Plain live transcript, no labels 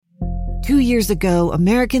2 years ago,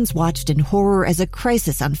 Americans watched in horror as a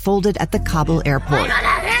crisis unfolded at the Kabul airport.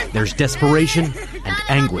 There's desperation and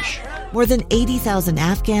anguish. More than 80,000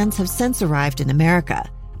 Afghans have since arrived in America,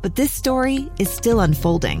 but this story is still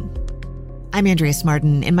unfolding. I'm Andrea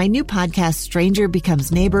Martin. In my new podcast, Stranger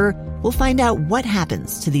Becomes Neighbor, we'll find out what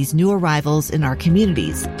happens to these new arrivals in our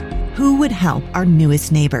communities. Who would help our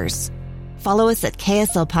newest neighbors? Follow us at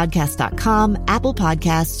kslpodcast.com, Apple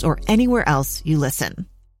Podcasts, or anywhere else you listen.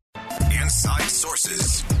 Inside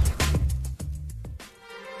Sources.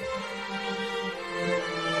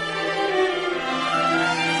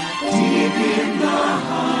 Deep in the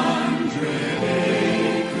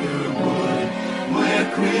 100-acre wood,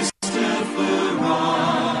 where Christopher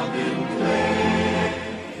Robin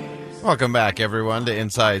plays. Welcome back, everyone, to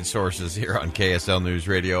Inside Sources here on KSL News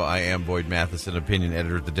Radio. I am Boyd Matheson, opinion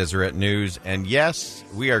editor at the Deseret News. And yes,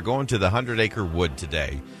 we are going to the 100-acre wood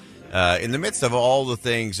today. In the midst of all the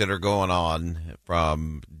things that are going on,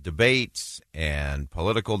 from debates and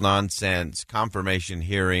political nonsense, confirmation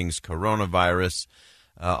hearings, coronavirus,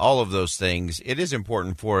 all of those things, it is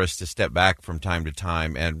important for us to step back from time to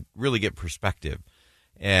time and really get perspective.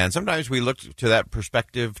 And sometimes we look to that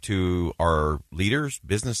perspective to our leaders,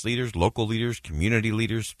 business leaders, local leaders, community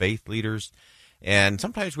leaders, faith leaders. And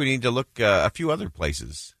sometimes we need to look a few other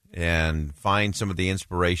places and find some of the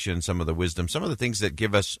inspiration, some of the wisdom, some of the things that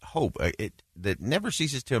give us hope. That never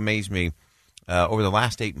ceases to amaze me over the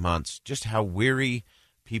last 8 months, just how weary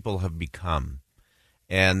people have become.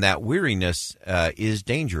 And that weariness is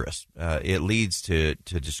dangerous. It leads to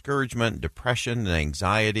discouragement, depression, and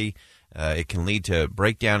anxiety. It can lead to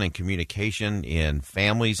breakdown in communication in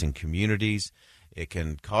families and communities. It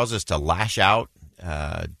can cause us to lash out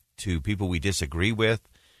to people we disagree with.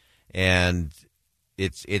 And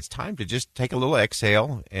it's time to just take a little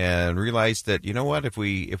exhale and realize that, you know what, if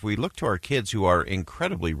we look to our kids who are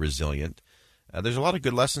incredibly resilient, there's a lot of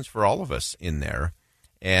good lessons for all of us in there.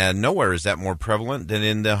 And nowhere is that more prevalent than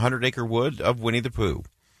in the 100-acre wood of Winnie the Pooh.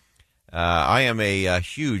 I am a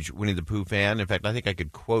huge Winnie the Pooh fan. In fact, I think I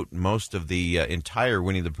could quote most of the entire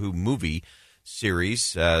Winnie the Pooh movie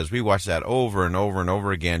series as we watched that over and over and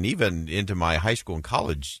over again, even into my high school and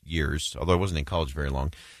college years, although I wasn't in college very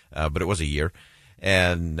long, but it was a year.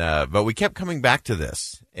 And but we kept coming back to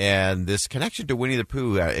this, and this connection to Winnie the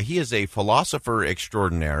Pooh. He is a philosopher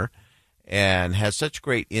extraordinaire and has such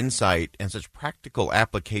great insight and such practical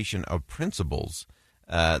application of principles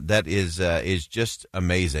that is just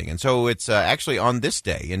amazing. And so it's actually on this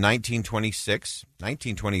day in 1926.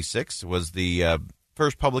 1926 was the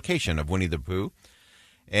first publication of Winnie the Pooh,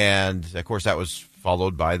 and of course that was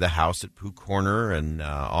followed by The House at Pooh Corner, and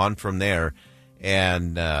on from there.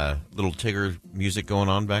 And little Tigger music going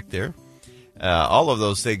on back there. All of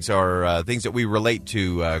those things are things that we relate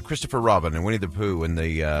to Christopher Robin and Winnie the Pooh and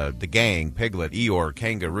the gang, Piglet, Eeyore,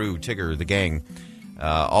 Kangaroo, Tigger, the gang,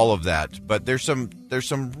 all of that. But there's some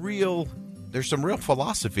real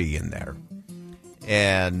philosophy in there,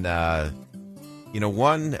 and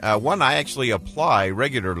one I actually apply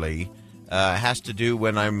regularly. Has to do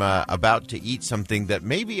when I'm about to eat something that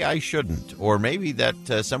maybe I shouldn't, or maybe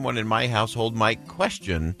that someone in my household might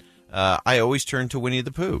question. I always turn to Winnie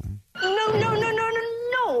the Pooh.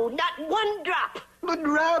 No, not one drop. But,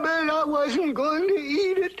 Rabbit, I wasn't going to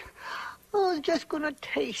eat it. I was just going to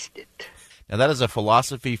taste it. Now, that is a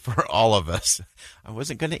philosophy for all of us. I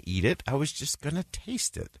wasn't going to eat it. I was just going to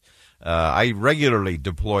taste it. I regularly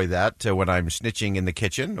deploy that when I'm snitching in the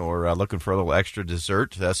kitchen or looking for a little extra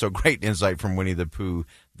dessert. So great insight from Winnie the Pooh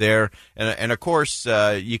there. And of course,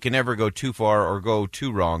 you can never go too far or go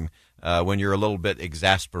too wrong when you're a little bit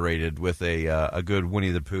exasperated with a good Winnie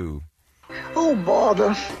the Pooh. Oh,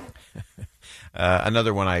 bother.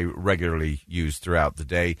 Another one I regularly use throughout the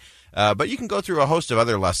day. But you can go through a host of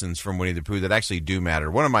other lessons from Winnie the Pooh that actually do matter.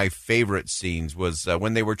 One of my favorite scenes was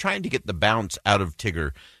when they were trying to get the bounce out of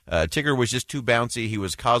Tigger. Tigger was just too bouncy. He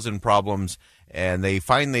was causing problems, and they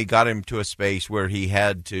finally got him to a space where he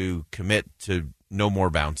had to commit to no more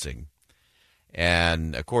bouncing.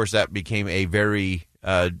 And, of course, that became a very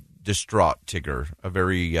distraught Tigger, a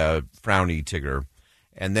very frowny Tigger.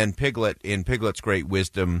 And then Piglet, in Piglet's great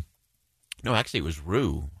wisdom, no, actually it was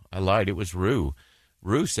Roo. I lied. It was Roo.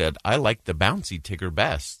 Roo said, I like the bouncy Tigger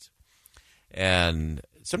best. And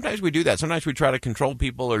sometimes we do that. Sometimes we try to control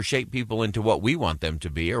people or shape people into what we want them to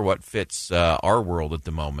be or what fits our world at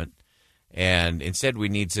the moment. And instead we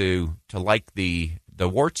need to like the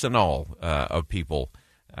warts and all of people,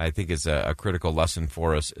 I think is a critical lesson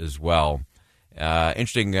for us as well.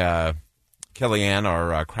 Interesting, Kellyanne,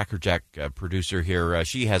 our Cracker Jack producer here,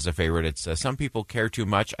 she has a favorite. It's Some People Care Too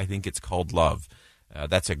Much. I think it's called Love.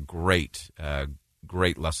 That's a great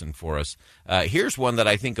great lesson for us. Here's one that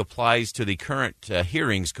I think applies to the current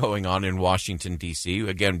hearings going on in Washington, D.C.,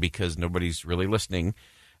 again, because nobody's really listening.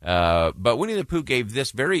 But Winnie the Pooh gave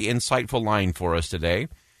this very insightful line for us today.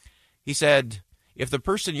 He said, if the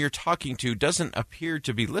person you're talking to doesn't appear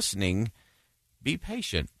to be listening, be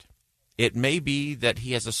patient. It may be that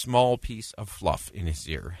he has a small piece of fluff in his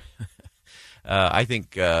ear. I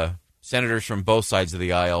think senators from both sides of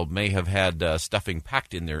the aisle may have had stuffing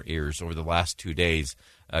packed in their ears over the last 2 days,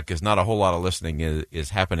 because not a whole lot of listening is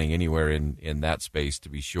happening anywhere in that space, to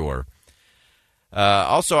be sure.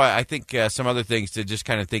 Also, I think some other things to just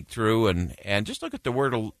kind of think through and just look at the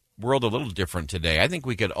world a little different today. I think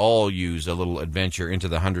we could all use a little adventure into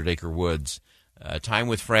the 100-acre woods, time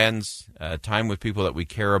with friends, time with people that we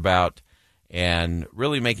care about, and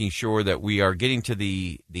really making sure that we are getting to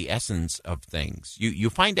the essence of things. You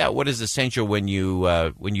find out what is essential when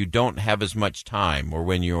you don't have as much time, or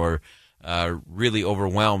when you're really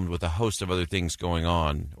overwhelmed with a host of other things going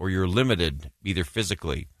on, or you're limited either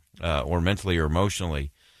physically or mentally or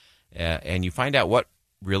emotionally, and you find out what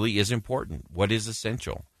really is important, what is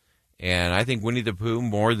essential. And I think Winnie the Pooh,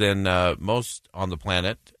 more than most on the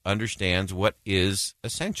planet, understands what is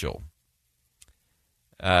essential.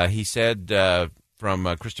 He said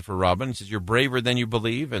from Christopher Robin, he says, you're braver than you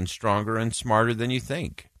believe and stronger and smarter than you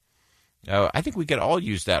think. I think we could all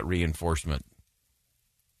use that reinforcement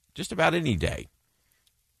just about any day.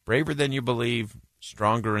 Braver than you believe,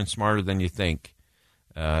 stronger and smarter than you think.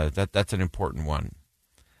 That's an important one.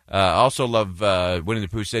 I also love Winnie the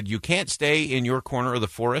Pooh said, you can't stay in your corner of the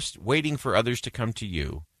forest waiting for others to come to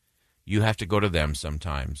you. You have to go to them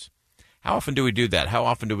sometimes. How often do we do that? How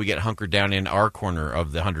often do we get hunkered down in our corner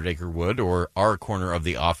of the 100-acre wood, or our corner of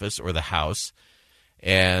the office or the house,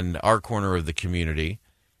 and our corner of the community,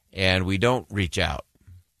 and we don't reach out?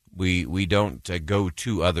 We don't go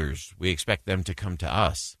to others. We expect them to come to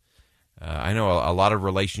us. I know a lot of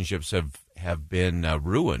relationships have been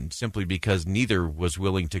ruined simply because neither was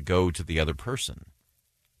willing to go to the other person.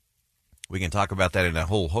 We can talk about that in a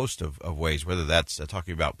whole host of ways, whether that's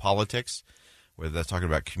talking about politics, whether that's talking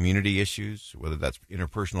about community issues, whether that's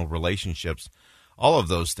interpersonal relationships. All of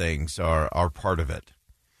those things are part of it.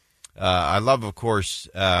 I love, of course,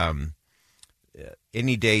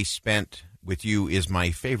 any day spent with you is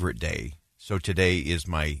my favorite day, so today is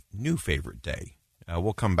my new favorite day.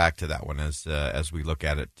 We'll come back to that one as we look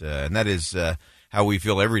at it, and that is how we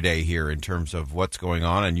feel every day here in terms of what's going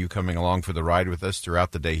on, and you coming along for the ride with us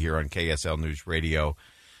throughout the day here on KSL News Radio.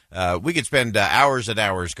 We could spend hours and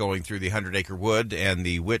hours going through the 100-acre wood and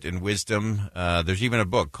the wit and wisdom. There's even a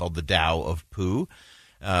book called The Tao of Pooh.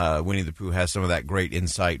 Winnie the Pooh has some of that great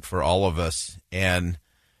insight for all of us. And,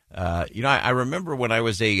 I remember when I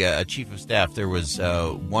was a chief of staff, there was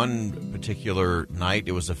one particular night,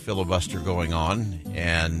 it was a filibuster going on,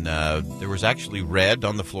 and there was actually read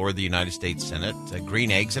on the floor of the United States Senate,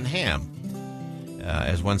 green eggs and ham.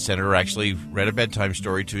 As one senator actually read a bedtime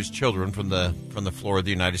story to his children from the floor of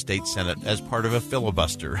the United States Senate as part of a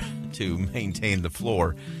filibuster to maintain the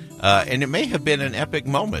floor. And it may have been an epic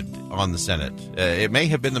moment on the Senate. It may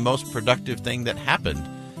have been the most productive thing that happened,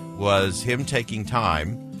 was him taking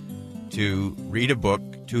time to read a book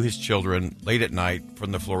to his children late at night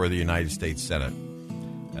from the floor of the United States Senate.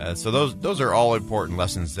 So those are all important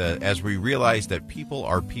lessons as we realize that people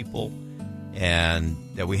are people, and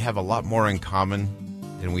that we have a lot more in common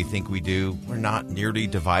than we think we do. We're not nearly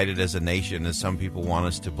divided as a nation as some people want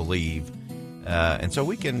us to believe. And so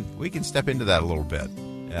we can step into that a little bit.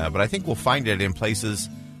 But I think we'll find it in places,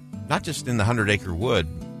 not just in the 100-acre wood.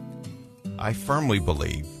 I firmly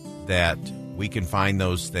believe that we can find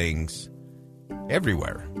those things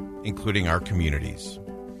everywhere, including our communities.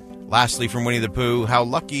 Lastly, from Winnie the Pooh, how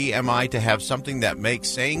lucky am I to have something that makes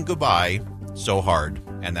saying goodbye so hard?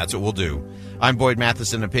 And that's what we'll do. I'm Boyd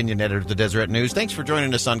Matheson, opinion editor of the Deseret News. Thanks for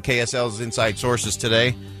joining us on KSL's Inside Sources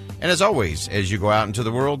today. And as always, as you go out into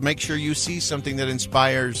the world, make sure you see something that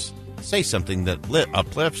inspires, say something that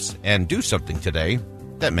uplifts, and do something today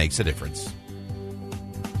that makes a difference.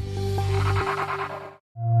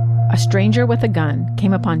 A stranger with a gun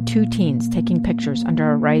came upon two teens taking pictures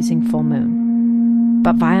under a rising full moon.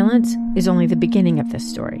 But violence is only the beginning of this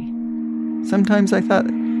story. Sometimes I thought,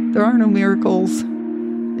 there are no miracles.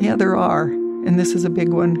 Yeah, there are, and this is a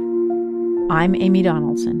big one. I'm Amy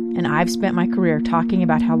Donaldson, and I've spent my career talking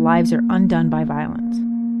about how lives are undone by violence.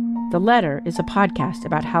 The Letter is a podcast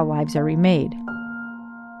about how lives are remade.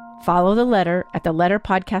 Follow The Letter at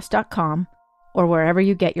theletterpodcast.com or wherever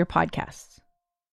you get your podcasts.